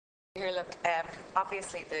Here, look,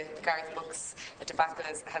 obviously the Garth books, the debacle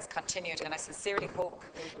has continued, and I sincerely hope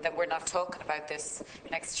that we're not talking about this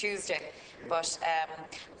next Tuesday. But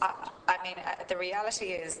the reality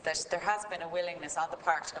is that there has been a willingness on the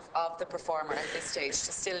part of the performer at this stage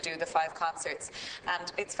to still do the 5 concerts.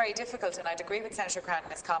 And it's very difficult, and I'd agree with Senator Cran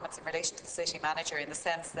in his comments in relation to the city manager, in the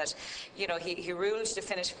sense that, you know, he ruled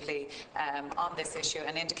definitively on this issue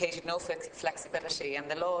and indicated no flexibility, and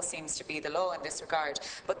the law seems to be the law in this regard.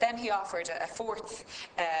 But then he offered a fourth,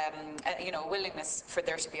 willingness for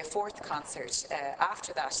there to be a 4th concert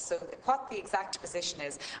after that. So what the exact position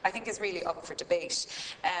is, I think, is really up for debate.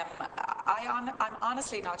 I'm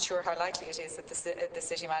honestly not sure how likely it is that the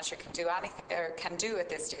city manager can do anything, or can do at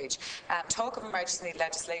this stage. Talk of emergency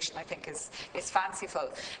legislation, I think, is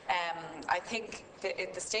fanciful. I think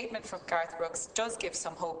the statement from Garth Brooks does give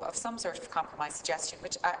some hope of some sort of compromise suggestion,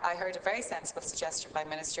 which I heard a very sensible suggestion by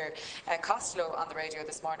Minister Costello on the radio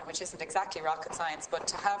this morning, which isn't exactly rocket science, but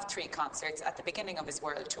to have 3 concerts at the beginning of his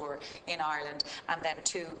world tour in Ireland, and then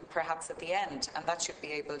 2 perhaps at the end, and that should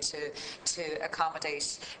be able to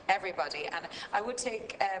accommodate everybody. And I would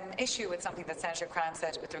take issue with something that Senator Cran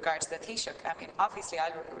said with regard to the Taoiseach. I mean, obviously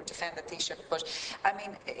I'll defend the Taoiseach, but I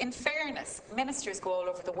mean, in fairness, ministers go all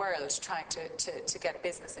over the world trying to get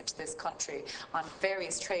business into this country on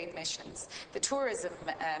various trade missions. The tourism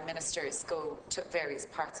ministers go to various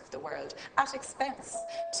parts of the world at expense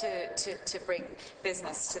to bring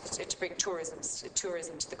business, to bring tourism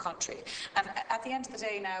to the country. And at the end of the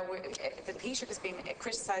day now, the Taoiseach has been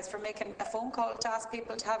criticised for making a phone call to ask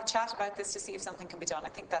people to have a chat about this to see if something can be done. I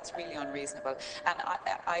think that's really unreasonable. And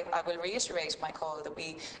I will reiterate my call that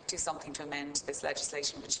we do something to amend this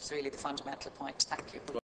legislation, which is really the fundamental point. Thank you.